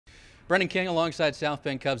Brendan King alongside South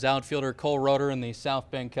Bend Cubs outfielder Cole Roederer in the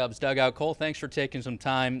South Bend Cubs dugout. Cole, thanks for taking some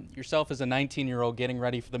time. Yourself as a 19-year-old getting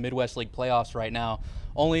ready for the Midwest League playoffs right now,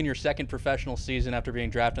 only in your second professional season after being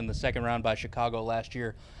drafted in the second round by Chicago last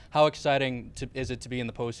year. How exciting is it to be in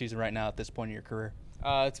the postseason right now at this point in your career?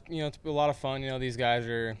 It's a lot of fun. These guys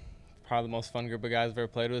are probably the most fun group of guys I've ever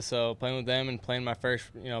played with. So playing with them and playing my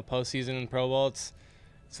first postseason in Pro Bowl, it's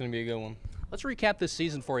going to be a good one. Let's recap this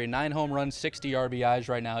season for you. 9 home runs, 60 RBIs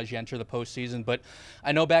right now as you enter the postseason. But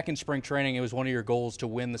I know back in spring training it was one of your goals to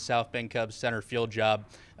win the South Bend Cubs center field job.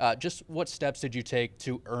 Just what steps did you take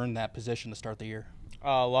to earn that position to start the year?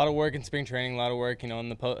 A lot of work in spring training, a lot of work, in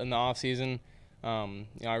the off season.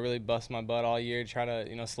 I really bust my butt all year to try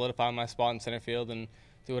to solidify my spot in center field and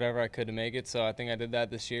do whatever I could to make it. So I think I did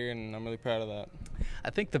that this year, and I'm really proud of that.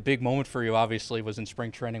 I think the big moment for you obviously was in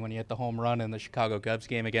spring training when you hit the home run in the Chicago Cubs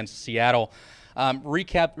game against Seattle.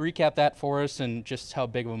 Recap that for us and just how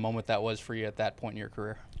big of a moment that was for you at that point in your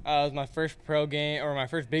career. It was my first pro game, or my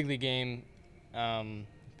first big league game.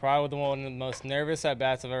 Probably one of the most nervous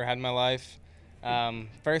at-bats I've ever had in my life.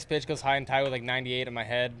 First pitch goes high and tight with like 98 in my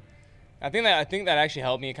head. I think that actually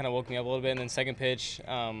helped me. It kind of woke me up a little bit. And then second pitch,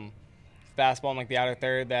 fastball in like the outer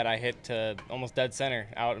third that I hit to almost dead center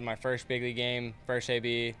out in my first big league game, first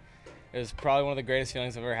AB. It was probably one of the greatest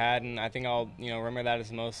feelings I've ever had, and I think I'll remember that as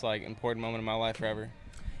the most important moment in my life forever.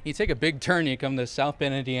 You take a big turn. You come to South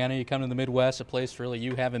Bend, Indiana. You come to the Midwest, a place really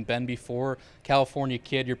you haven't been before. California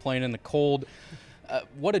kid, you're playing in the cold.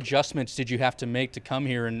 What adjustments did you have to make to come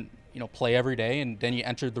here and play every day, and then you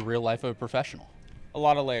entered the real life of a professional? A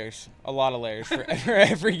lot of layers for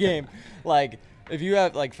every game. Like if you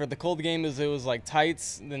have for the cold game, it was like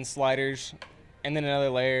tights, then sliders, and then another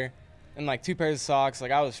layer, and like 2 pairs of socks.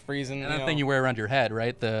 Like I was freezing. And that thing you wear around your head,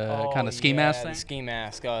 right? The kind of ski mask thing. The ski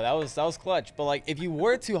mask. Oh, that was clutch. But like if you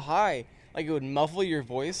wore it too high, like it would muffle your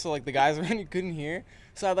voice, so like the guys around you couldn't hear.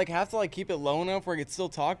 So I'd have to keep it low enough where I could still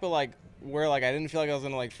talk, but where I didn't feel like I was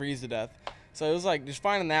gonna freeze to death. So it was just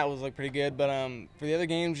finding that was pretty good. But for the other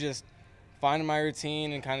games, just finding my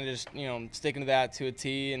routine and kind of just sticking to that to a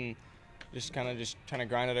T, and just trying to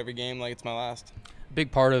grind out every game like it's my last.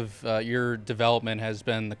 Big part of your development has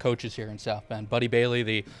been the coaches here in South Bend. Buddy Bailey,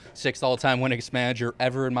 the 6th all-time winningest manager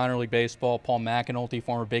ever in minor league baseball. Paul McAnulty,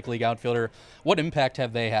 former big league outfielder. What impact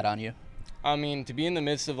have they had on you? I mean, to be in the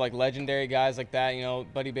midst of legendary guys like that,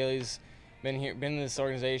 Buddy Bailey's been in this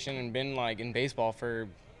organization and been in baseball for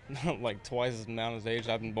twice as amount of age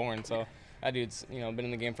I've been born. So that dude's been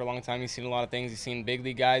in the game for a long time. He's seen a lot of things. He's seen big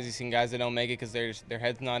league guys. He's seen guys that don't make it because their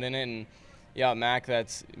head's not in it. And yeah, Mac,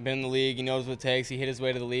 that's been in the league. He knows what it takes. He hit his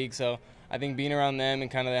way to the league. So I think being around them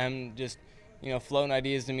and kind of them just floating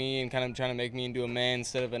ideas to me and kind of trying to make me into a man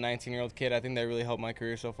instead of a 19-year-old kid, I think that really helped my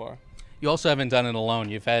career so far. You also haven't done it alone.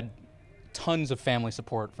 You've had tons of family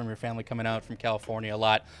support from your family coming out from California a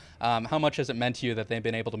lot. How much has it meant to you that they've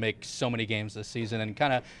been able to make so many games this season and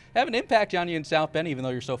kind of have an impact on you in South Bend even though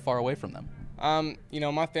you're so far away from them?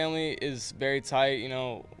 My family is very tight.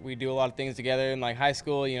 We do a lot of things together. In high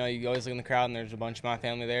school, you always look in the crowd and there's a bunch of my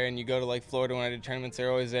family there. And you go to Florida when I did tournaments,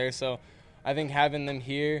 they're always there. So I think having them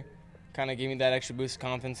here kind of gave me that extra boost of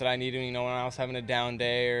confidence that I needed. When I was having a down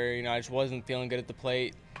day or I just wasn't feeling good at the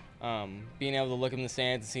plate, being able to look in the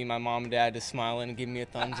stands and see my mom and dad just smiling and giving me a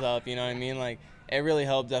thumbs up. You know what I mean? It really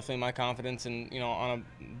helped definitely my confidence. And on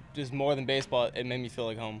just more than baseball, it made me feel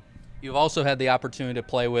like home. You've also had the opportunity to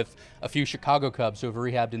play with a few Chicago Cubs who have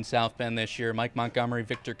rehabbed in South Bend this year. Mike Montgomery,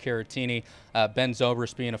 Victor Caratini, Ben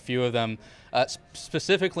Zobrist being a few of them.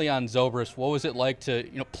 Specifically on Zobrist, what was it like to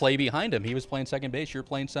play behind him? He was playing second base. You're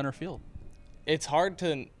playing center field. It's hard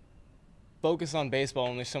to focus on baseball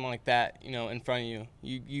when there's someone like that in front of you.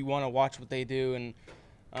 You want to watch what they do and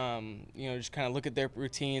just kind of look at their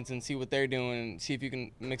routines and see what they're doing and see if you can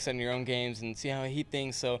mix that in your own games and see how he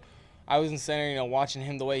thinks. So I was in center, watching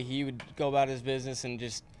him the way he would go about his business and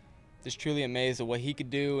just truly amazed at what he could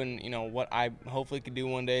do and, what I hopefully could do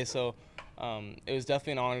one day. So it was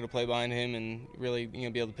definitely an honor to play behind him and really, be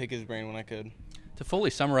able to pick his brain when I could. To fully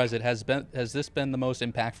summarize it, has this been the most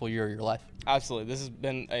impactful year of your life? Absolutely. This has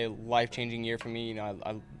been a life-changing year for me.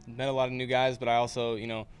 I met a lot of new guys, but I also,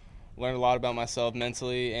 learned a lot about myself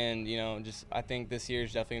mentally and, I think this year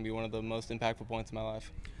is definitely going to be one of the most impactful points in my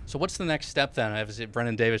life. So what's the next step then? Obviously,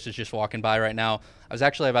 Brendan Davis is just walking by right now. I was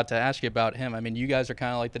actually about to ask you about him. I mean, you guys are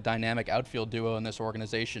kind of like the dynamic outfield duo in this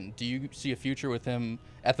organization. Do you see a future with him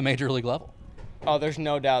at the major league level? Oh, there's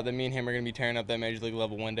no doubt that me and him are going to be tearing up that major league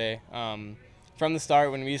level one day. From the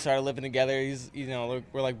start, when we started living together,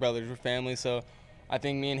 we're like brothers, we're family. So I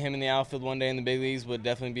think me and him in the outfield one day in the big leagues would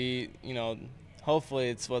definitely be, hopefully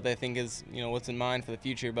it's what they think is, what's in mind for the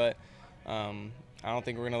future. But I don't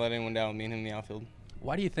think we're going to let anyone down with me and him in the outfield.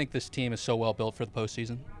 Why do you think this team is so well built for the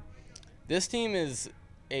postseason? This team is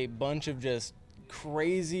a bunch of just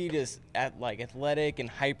crazy, athletic and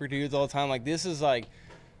hyper dudes all the time. Like, this is like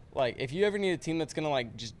if you ever need a team that's going to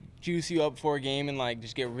like just juice you up before a game and like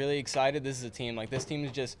just get really excited, this is a team. Like, this team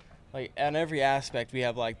is just like on every aspect. We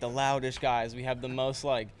have like the loudest guys. We have the most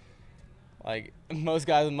most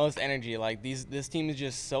guys with most energy. Like, this team is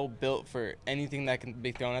just so built for anything that can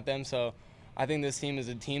be thrown at them. So I think this team is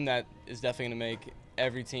a team that is definitely going to make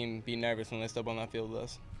every team be nervous when they step on that field with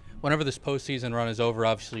us. Whenever this postseason run is over,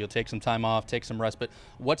 obviously you'll take some time off, take some rest, but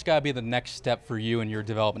what's got to be the next step for you in your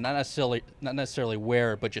development? Not necessarily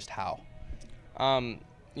where, but just how.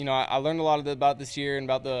 You know, I learned a lot about this year and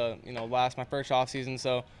about my first off season.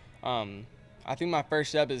 So I think my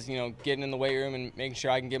first step is, getting in the weight room and making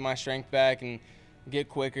sure I can get my strength back and get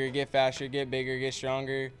quicker, get faster, get bigger, get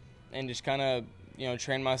stronger, and just kind of,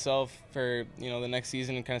 train myself for, the next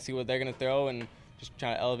season and kind of see what they're going to throw and just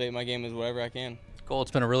try to elevate my game as whatever I can. Cole,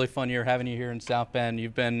 it's been a really fun year having you here in South Bend.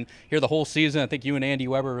 You've been here the whole season. I think you and Andy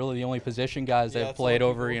Weber are really the only position guys that have played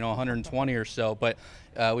over, 120 or so. But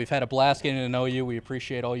we've had a blast getting to know you. We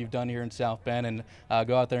appreciate all you've done here in South Bend, and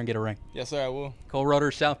go out there and get a ring. Yes, sir, I will. Cole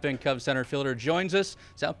Roederer, South Bend Cubs center fielder, joins us.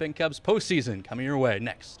 South Bend Cubs postseason coming your way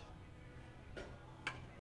next.